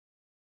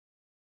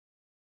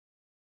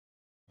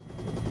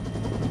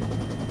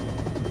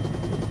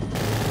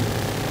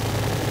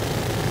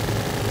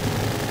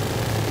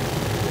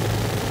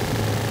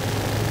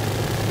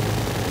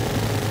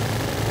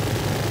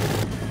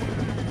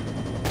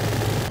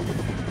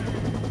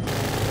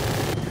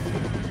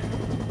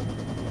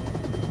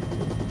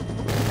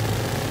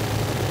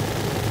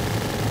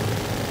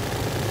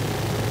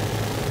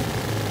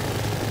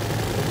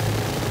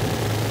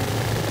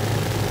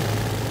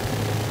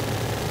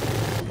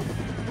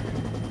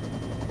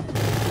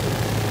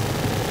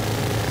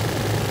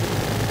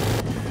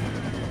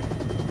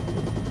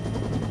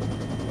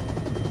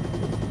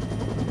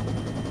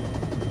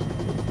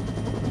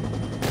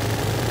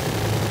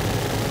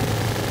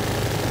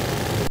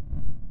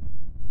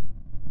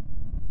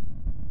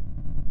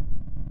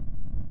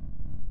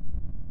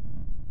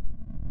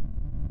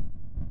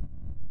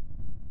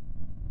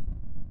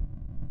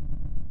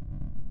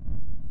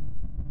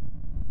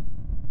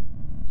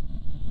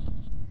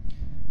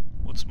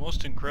what's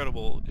most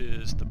incredible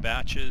is the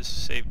batches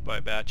saved by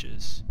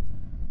batches.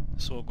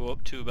 So we'll go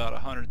up to about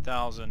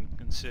 100,000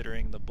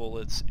 considering the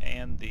bullets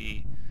and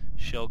the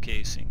shell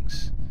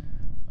casings.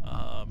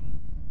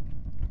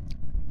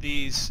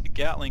 These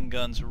Gatling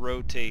guns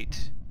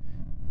rotate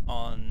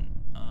on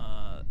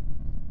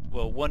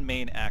one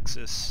main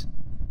axis,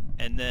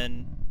 and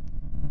then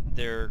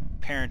they're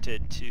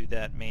parented to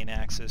that main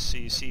axis. So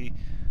you see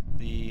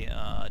the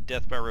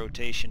death by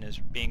rotation is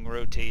being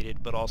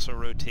rotated, but also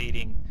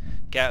rotating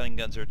Gatling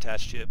guns are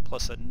attached to it,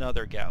 plus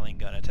another Gatling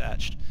gun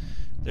attached.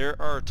 There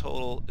are a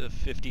total of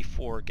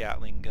 54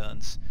 Gatling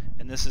guns,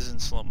 and this is in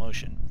slow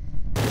motion.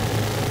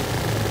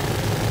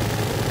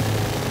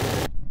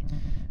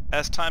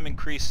 As time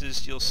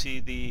increases, you'll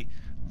see the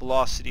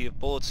velocity of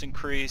bullets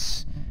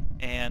increase,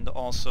 and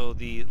also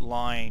the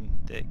line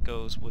that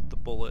goes with the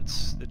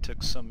bullets. That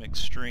took some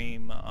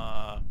extreme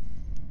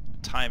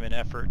time and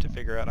effort to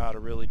figure out how to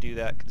really do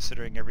that,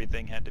 considering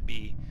everything had to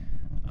be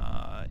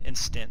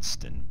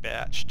instanced and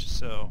batched.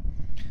 So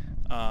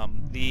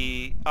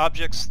the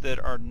objects that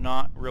are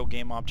not real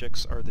game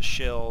objects are the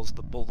shells,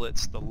 the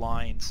bullets, the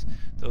lines.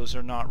 Those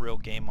are not real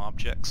game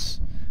objects.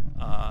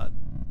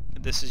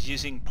 This is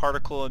using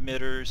particle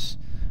emitters,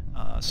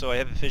 so I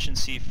have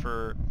efficiency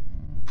for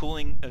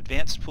pooling,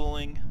 advanced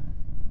pooling,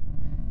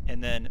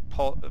 and then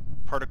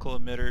particle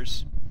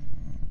emitters,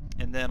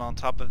 and then on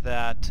top of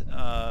that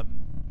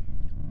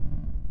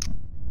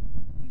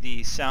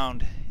the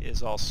sound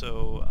is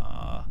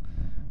also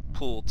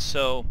pooled.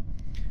 So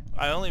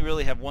I only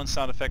really have one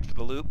sound effect for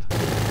the loop,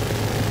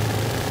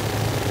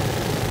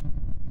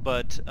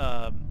 but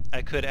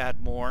I could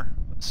add more.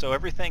 So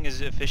everything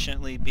is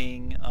efficiently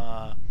being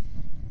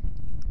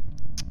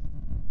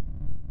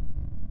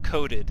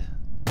coded.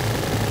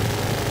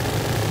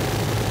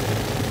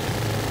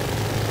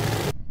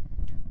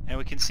 And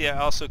we can see I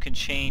also can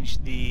change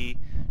the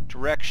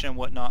direction and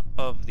whatnot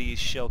of these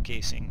shell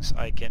casings.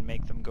 I can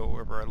make them go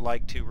wherever I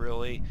like to,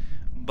 really,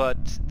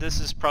 but this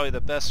is probably the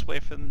best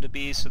way for them to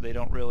be, so they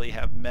don't really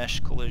have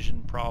mesh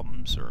collision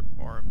problems or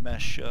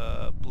mesh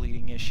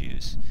bleeding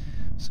issues.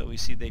 So we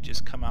see they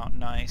just come out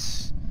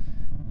nice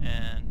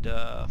and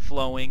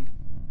flowing,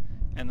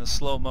 and the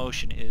slow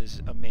motion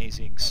is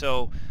amazing.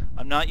 So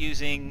I'm not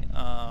using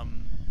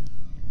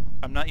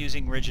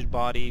rigid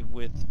body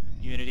with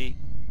Unity.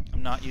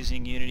 I'm not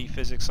using Unity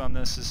physics on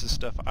this. This is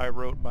stuff I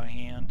wrote by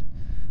hand.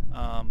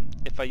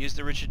 If I use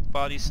the rigid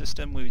body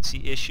system, we would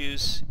see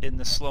issues in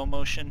the slow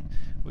motion.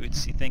 We would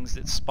see things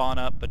that spawn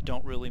up but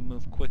don't really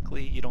move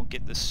quickly. You don't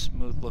get this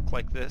smooth look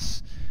like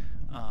this.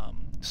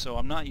 So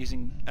I'm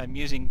using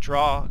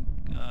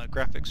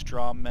graphics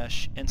draw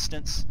mesh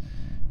instance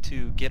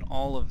to get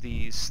all of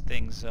these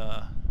things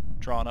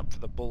drawn up for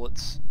the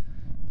bullets,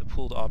 the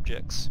pooled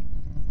objects.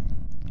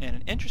 And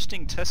an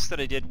interesting test that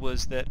I did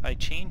was that I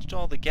changed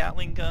all the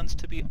Gatling guns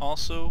to be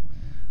also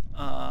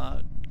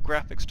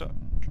graphics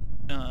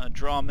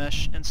draw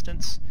mesh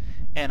instance,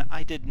 and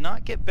I did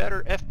not get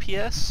better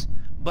FPS,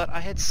 but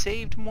I had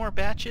saved more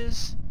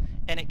batches,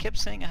 and it kept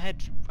saying I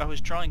was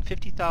drawing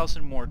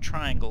 50,000 more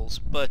triangles,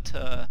 but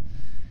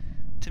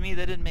to me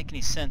that didn't make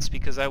any sense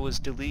because I was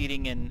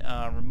deleting and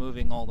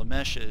removing all the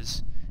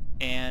meshes,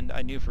 and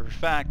I knew for a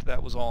fact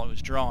that was all I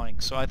was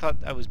drawing. So I thought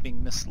I was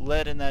being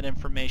misled in that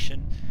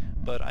information,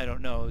 but I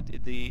don't know.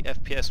 The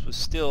FPS was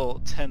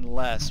still 10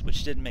 less,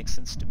 which didn't make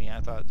sense to me. I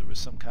thought there was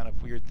some kind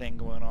of weird thing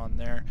going on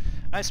there.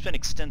 I spent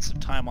extensive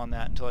time on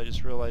that until I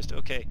just realized,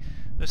 okay,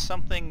 there's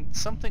something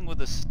with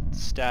the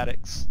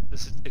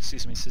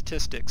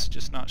statistics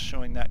just not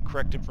showing that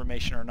correct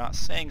information, or not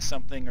saying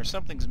something, or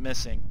something's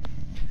missing.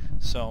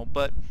 So,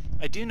 but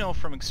I do know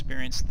from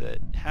experience that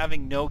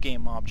having no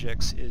game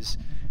objects is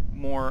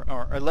more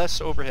or less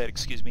overhead,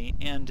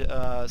 and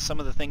some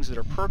of the things that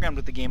are programmed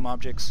with the game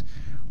objects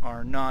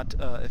are not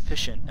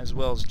efficient, as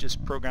well as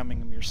just programming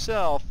them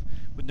yourself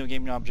with no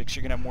gaming objects.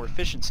 You're going to have more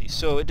efficiency.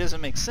 So it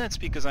doesn't make sense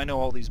because I know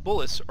all these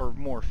bullets are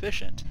more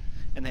efficient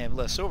and they have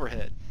less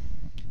overhead.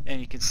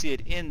 And you can see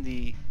it in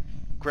the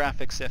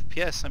graphics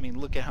FPS. I mean,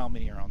 look at how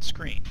many are on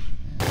screen.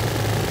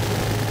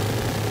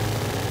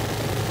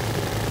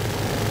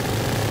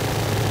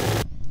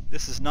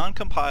 This is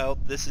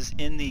non-compiled. This is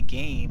in the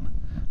game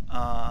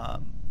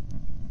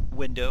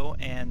window,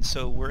 and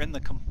so we're in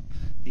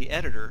the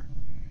editor,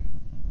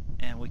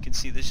 and we can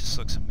see this just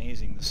looks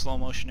amazing. The slow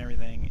motion,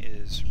 everything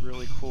is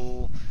really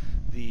cool.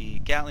 The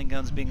Gatling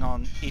guns being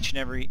on each and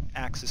every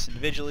axis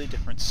individually,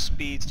 different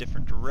speeds,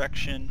 different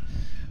direction.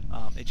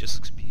 It just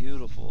looks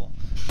beautiful.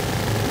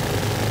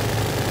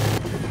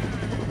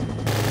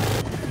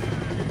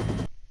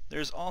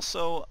 There's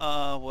also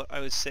what I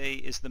would say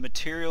is the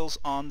materials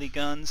on the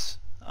guns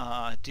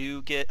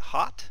do get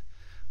hot.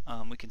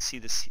 We can see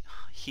this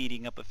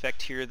heating up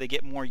effect here. They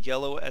get more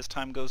yellow as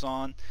time goes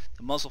on.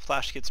 The muzzle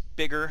flash gets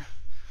bigger.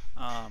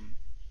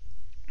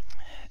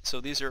 So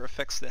these are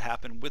effects that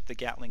happen with the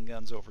Gatling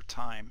guns over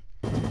time.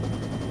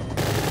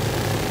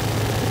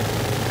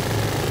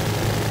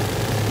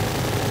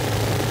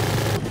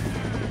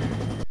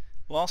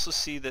 We'll also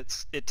see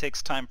that it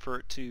takes time for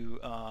it to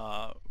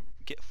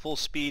get full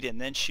speed and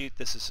then shoot.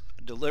 This is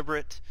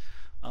deliberate.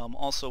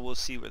 Also, we'll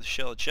see where the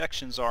shell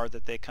ejections are,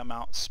 that they come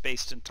out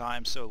spaced in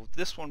time. So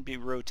this one be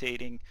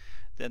rotating,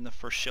 then the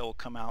first shell will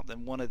come out,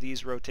 then one of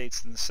these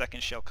rotates, then the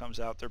second shell comes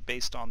out. They're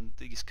based on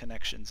these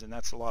connections, and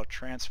that's a lot of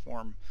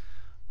transform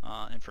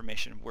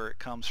information, where it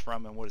comes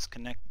from and what it's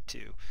connected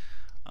to.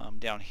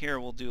 Down here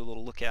we'll do a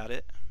little look at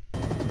it.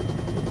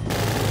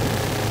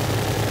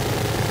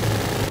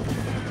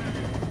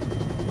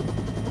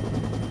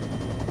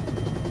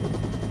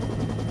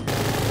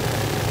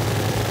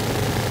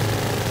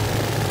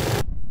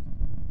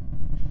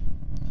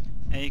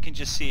 And you can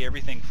just see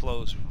everything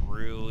flows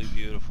really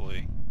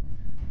beautifully.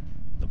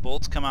 The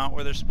bolts come out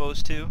where they're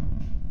supposed to,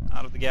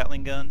 out of the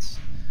Gatling guns.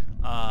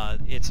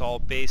 It's all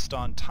based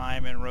on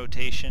time and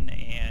rotation,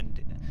 and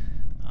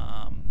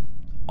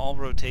all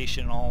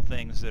rotation, all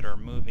things that are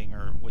moving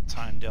are with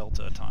time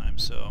delta time.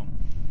 So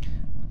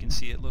you can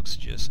see it looks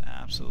just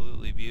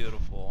absolutely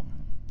beautiful.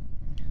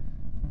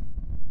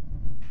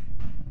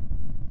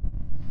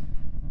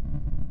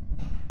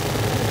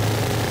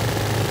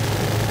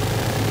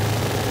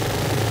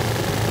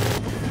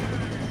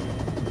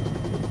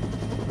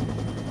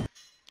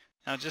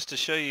 Now, just to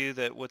show you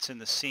that what's in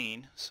the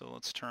scene, so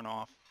let's turn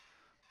off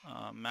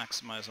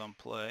maximize on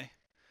play,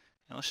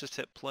 and let's just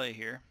hit play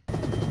here.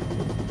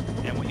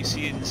 And what you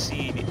see in the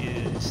scene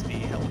is the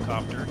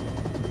helicopter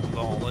with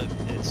all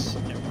of its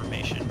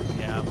information.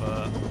 We have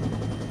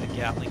the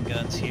Gatling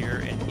guns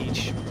here, and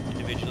each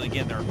individually,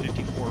 again, there are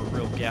 54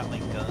 real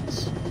Gatling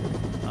guns.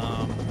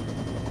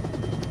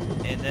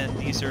 And then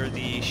these are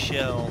the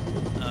shell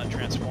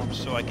transforms,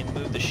 so I can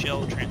move the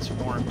shell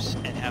transforms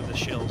and have the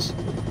shells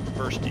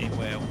burst any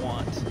way I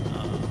want.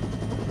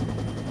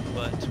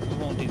 But we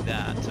won't do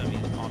that. I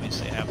mean,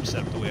 obviously I have them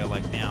set up the way I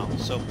like now.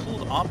 So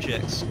pooled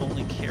objects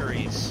only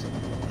carries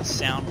a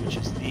sound, which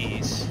is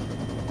these.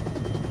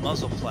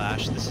 Muzzle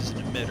flash, this is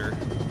an emitter.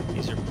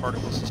 These are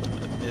particle system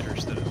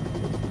emitters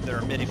that are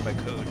emitting by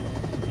code.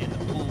 And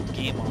the pooled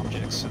game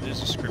objects, so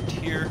there's a script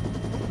here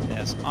that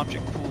has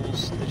object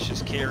pools that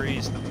just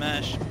carries the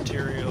mesh,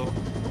 material,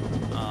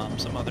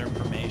 some other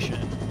information.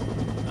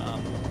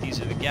 These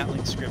are the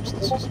Gatling scripts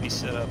that's supposed to be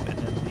set up, and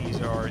then these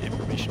are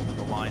information for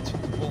the lines for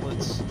the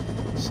bullets,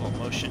 slow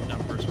motion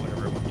numbers,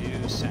 whatever it would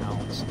do,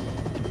 sounds,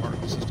 and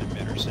particle system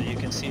emitters. So you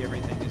can see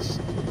everything is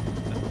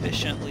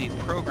efficiently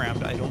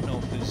programmed. I don't know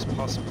if there's a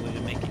possibility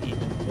to make it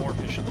even more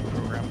efficiently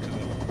programmed, because I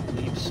don't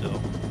believe so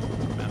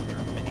from after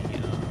many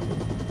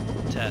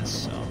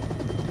tests. So,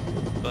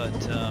 but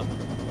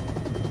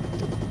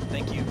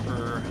thank you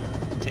for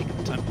taking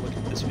the time to look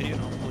at this video,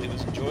 and hopefully it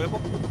was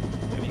enjoyable. If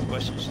you have any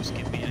questions, just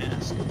give me an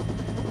ask.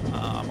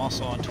 I'm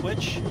also on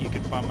Twitch. You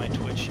can find my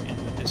Twitch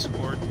in the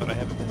Discord, but I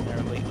haven't been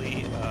there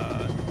lately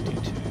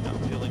due to not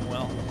feeling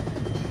well.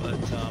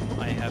 But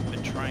I have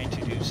been trying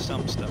to do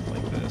some stuff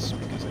like this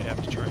because I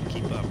have to try to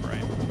keep up,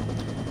 right?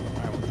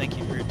 Alright, well, thank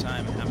you for your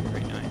time, and have a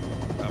great night.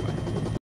 Bye-bye.